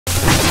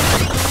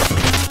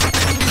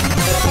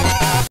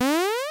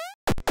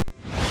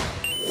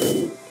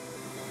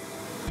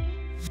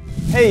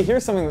Hey,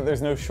 here's something that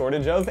there's no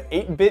shortage of,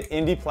 8-bit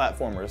indie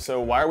platformers. So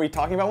why are we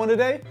talking about one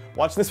today?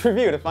 Watch this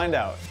review to find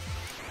out.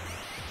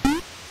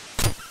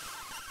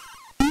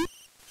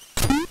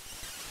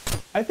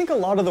 I think a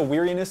lot of the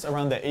weariness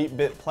around the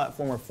 8-bit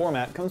platformer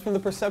format comes from the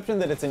perception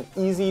that it's an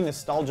easy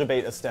nostalgia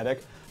bait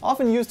aesthetic,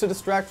 often used to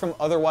distract from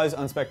otherwise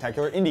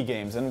unspectacular indie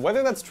games, and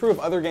whether that's true of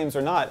other games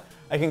or not,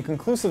 I can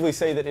conclusively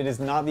say that it is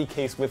not the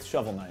case with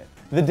Shovel Knight.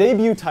 The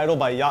debut title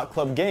by Yacht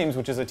Club Games,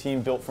 which is a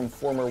team built from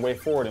former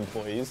WayForward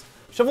employees,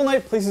 Shovel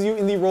Knight places you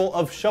in the role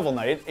of Shovel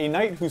Knight, a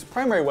knight whose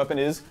primary weapon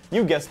is,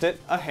 you guessed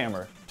it, a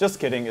hammer. Just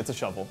kidding, it's a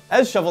shovel.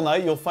 As Shovel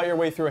Knight, you'll fight your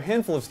way through a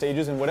handful of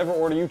stages in whatever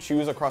order you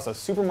choose across a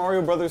Super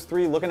Mario Bros.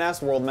 3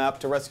 looking-ass world map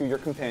to rescue your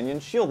companion,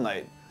 Shield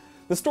Knight.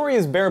 The story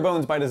is bare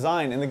bones by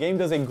design, and the game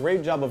does a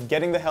great job of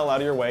getting the hell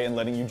out of your way and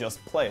letting you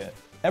just play it.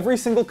 Every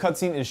single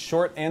cutscene is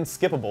short and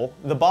skippable,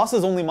 the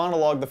bosses only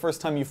monologue the first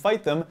time you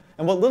fight them,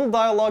 and what little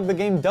dialogue the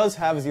game does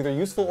have is either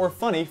useful or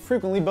funny,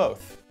 frequently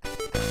both.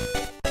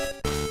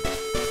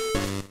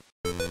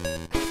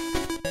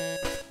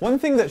 One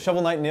thing that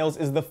Shovel Knight nails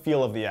is the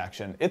feel of the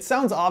action. It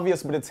sounds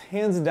obvious, but it's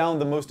hands down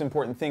the most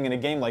important thing in a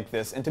game like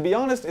this, and to be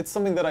honest, it's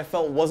something that I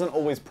felt wasn't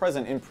always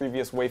present in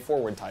previous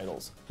WayForward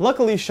titles.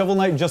 Luckily, Shovel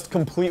Knight just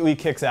completely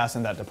kicks ass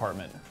in that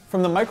department.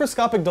 From the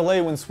microscopic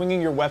delay when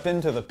swinging your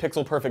weapon, to the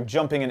pixel-perfect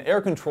jumping and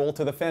air control,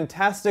 to the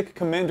fantastic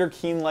Commander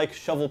Keen-like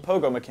shovel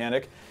pogo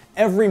mechanic,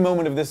 every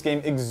moment of this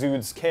game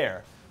exudes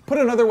care. Put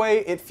another way,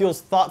 it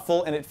feels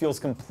thoughtful and it feels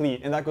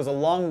complete, and that goes a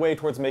long way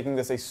towards making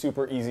this a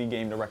super easy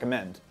game to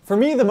recommend. For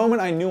me, the moment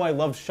I knew I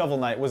loved Shovel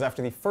Knight was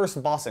after the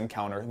first boss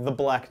encounter, the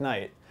Black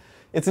Knight.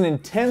 It's an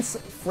intense,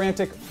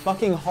 frantic,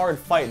 fucking hard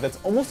fight that's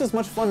almost as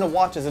much fun to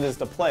watch as it is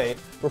to play,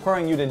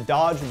 requiring you to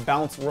dodge,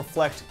 bounce,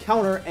 reflect,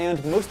 counter,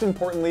 and most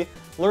importantly,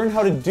 learn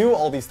how to do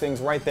all these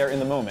things right there in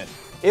the moment.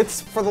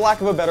 It's, for the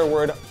lack of a better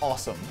word,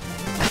 awesome.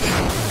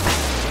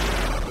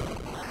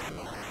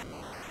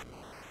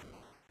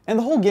 And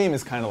the whole game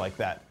is kinda like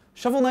that.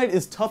 Shovel Knight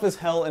is tough as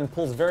hell and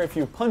pulls very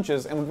few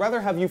punches and would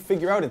rather have you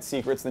figure out its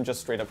secrets than just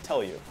straight up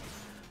tell you.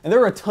 And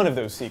there are a ton of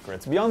those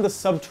secrets. Beyond the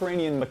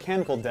subterranean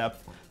mechanical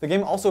depth, the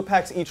game also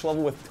packs each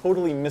level with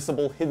totally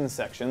missable hidden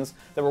sections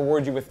that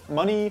reward you with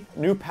money,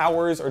 new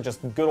powers, or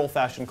just good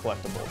old-fashioned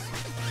collectibles.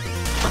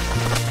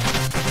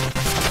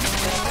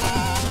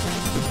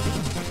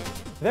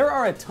 There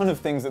are a ton of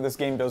things that this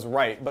game does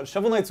right, but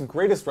Shovel Knight's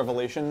greatest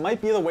revelation might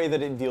be the way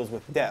that it deals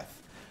with death.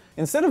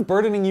 Instead of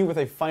burdening you with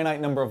a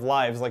finite number of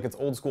lives like its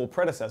old-school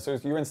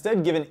predecessors, you're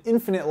instead given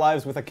infinite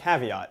lives with a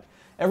caveat.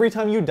 Every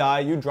time you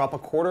die, you drop a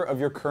quarter of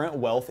your current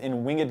wealth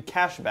in winged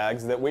cash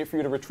bags that wait for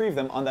you to retrieve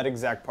them on that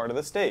exact part of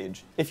the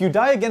stage. If you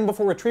die again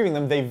before retrieving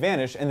them, they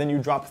vanish, and then you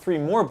drop 3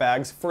 more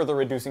bags, further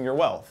reducing your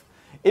wealth.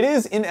 It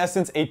is, in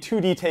essence, a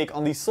 2D take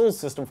on the Souls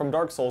system from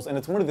Dark Souls, and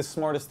it's one of the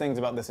smartest things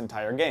about this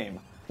entire game.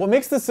 What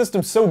makes this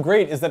system so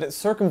great is that it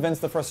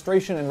circumvents the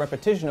frustration and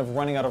repetition of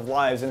running out of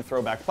lives in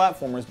throwback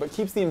platformers, but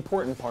keeps the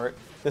important part,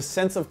 the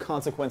sense of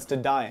consequence to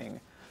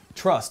dying.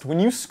 Trust, when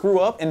you screw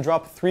up and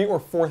drop 3,000 or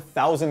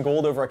 4,000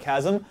 gold over a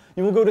chasm,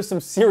 you will go to some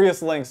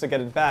serious lengths to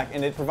get it back,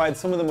 and it provides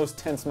some of the most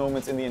tense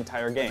moments in the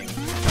entire game.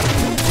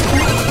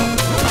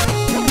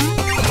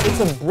 It's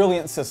a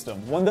brilliant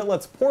system, one that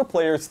lets poor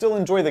players still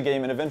enjoy the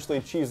game and eventually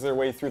cheese their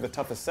way through the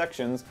toughest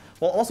sections,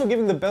 while also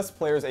giving the best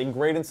players a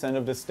great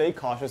incentive to stay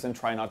cautious and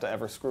try not to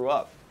ever screw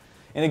up.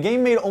 In a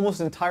game made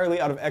almost entirely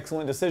out of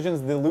excellent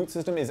decisions, the loot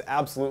system is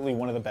absolutely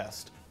one of the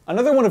best.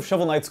 Another one of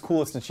Shovel Knight's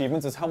coolest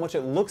achievements is how much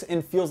it looks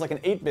and feels like an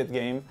 8-bit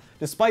game,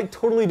 despite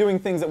totally doing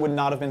things that would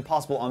not have been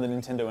possible on the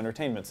Nintendo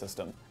Entertainment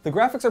System. The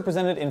graphics are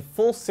presented in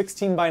full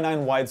 16:9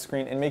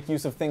 widescreen and make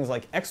use of things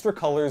like extra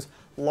colors,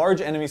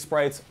 large enemy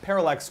sprites,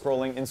 parallax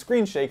scrolling, and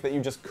screen shake that you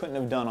just couldn't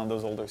have done on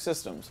those older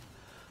systems.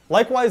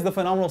 Likewise, the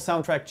phenomenal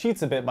soundtrack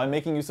cheats a bit by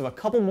making use of a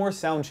couple more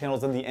sound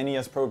channels than the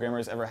NES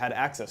programmers ever had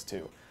access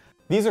to.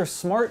 These are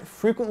smart,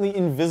 frequently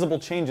invisible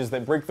changes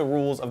that break the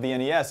rules of the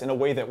NES in a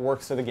way that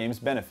works to the game's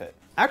benefit.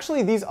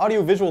 Actually, these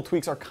audio-visual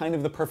tweaks are kind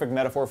of the perfect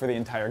metaphor for the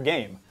entire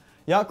game.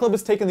 Yacht Club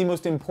has taken the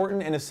most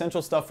important and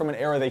essential stuff from an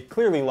era they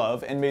clearly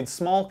love and made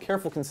small,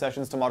 careful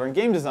concessions to modern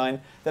game design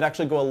that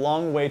actually go a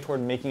long way toward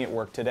making it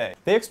work today.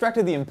 They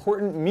extracted the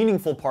important,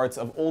 meaningful parts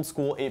of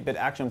old-school 8-bit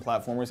action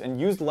platformers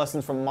and used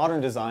lessons from modern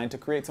design to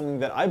create something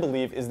that I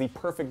believe is the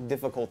perfect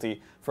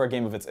difficulty for a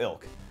game of its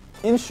ilk.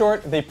 In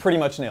short, they pretty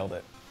much nailed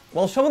it.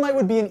 While Shovel Knight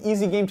would be an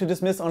easy game to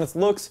dismiss on its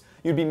looks,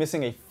 you'd be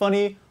missing a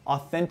funny,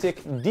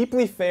 authentic,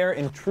 deeply fair,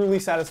 and truly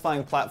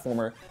satisfying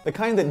platformer, the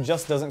kind that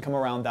just doesn't come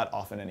around that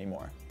often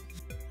anymore.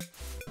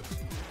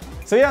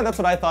 So yeah, that's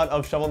what I thought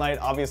of Shovel Knight.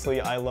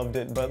 Obviously, I loved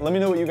it, but let me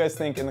know what you guys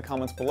think in the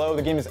comments below.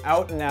 The game is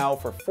out now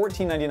for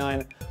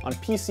 $14.99 on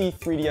PC,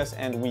 3DS,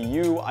 and Wii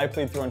U. I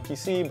played through on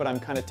PC, but I'm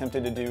kind of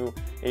tempted to do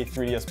a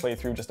 3DS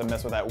playthrough just to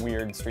mess with that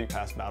weird Street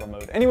Pass battle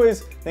mode.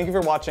 Anyways, thank you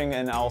for watching,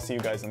 and I'll see you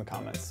guys in the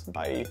comments.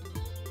 Bye.